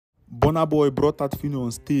Burnaboy brought out Phyno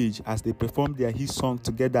on stage as they performed their hit song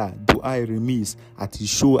together, Do I Remix, at his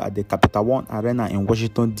show at the Capital One Arena in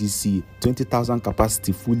Washington, D.C. 20,000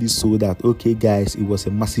 capacity, fully sold out. Okay, guys, it was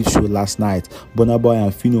a massive show last night. Burnaboy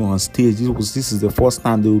and Phyno on stage. This is the first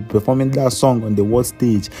time they were performing that song on the world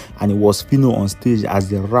stage, and it was Phyno on stage as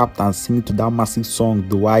they rapped and singing to that massive song,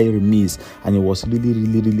 Do I Remix, and it was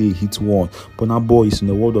really a hit one. Burnaboy is in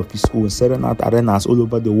the world of his own, selling out arenas all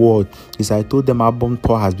over the world. As I told them, album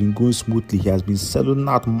tour has been going smoothly. He has been selling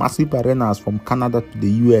out massive arenas from Canada to the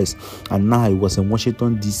US, and now it was in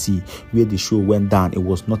Washington, D.C. where the show went down. It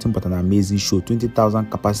was nothing but an amazing show. 20,000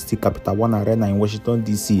 capacity, Capital One Arena in Washington,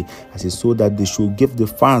 D.C. As he sold that, the show gave the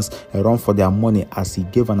fans a run for their money as he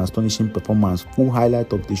gave an astonishing performance. Full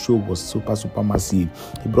highlight of the show was super massive.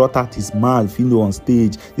 He brought out his man Phyno on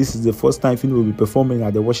stage. This is the first time Phyno will be performing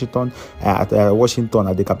at the Washington at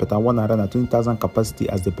the Capital One Arena, 20,000 capacity,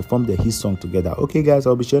 as they performed their hit song together. Okay, guys,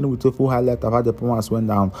 I'll be sharing with you a full highlight of how the performance went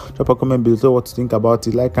down. Drop a comment below what you think about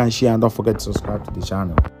it, like and share, and don't forget to subscribe to the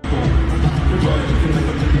channel.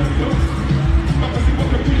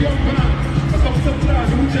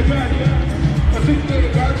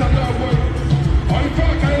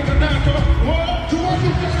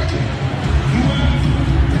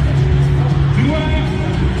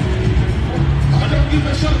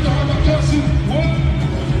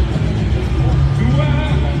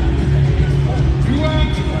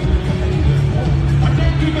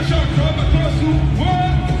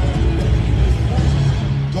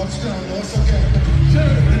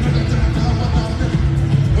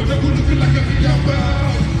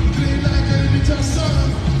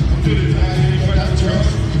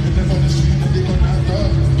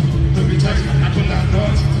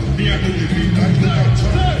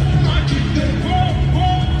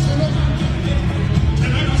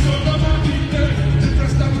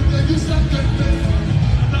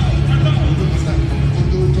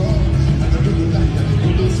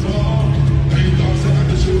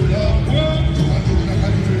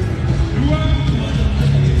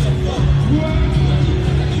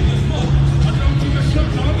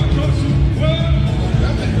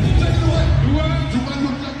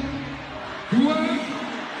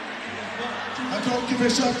 Give a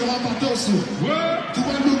shot to Rapadosu. Do I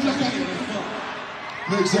look like I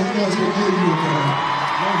make some noise for you, man?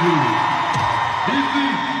 Love you.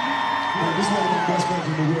 Yeah, this is one of my best friends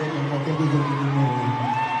in the world, and I'm never going to know him.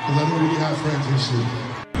 Because I don't really have friends and shit.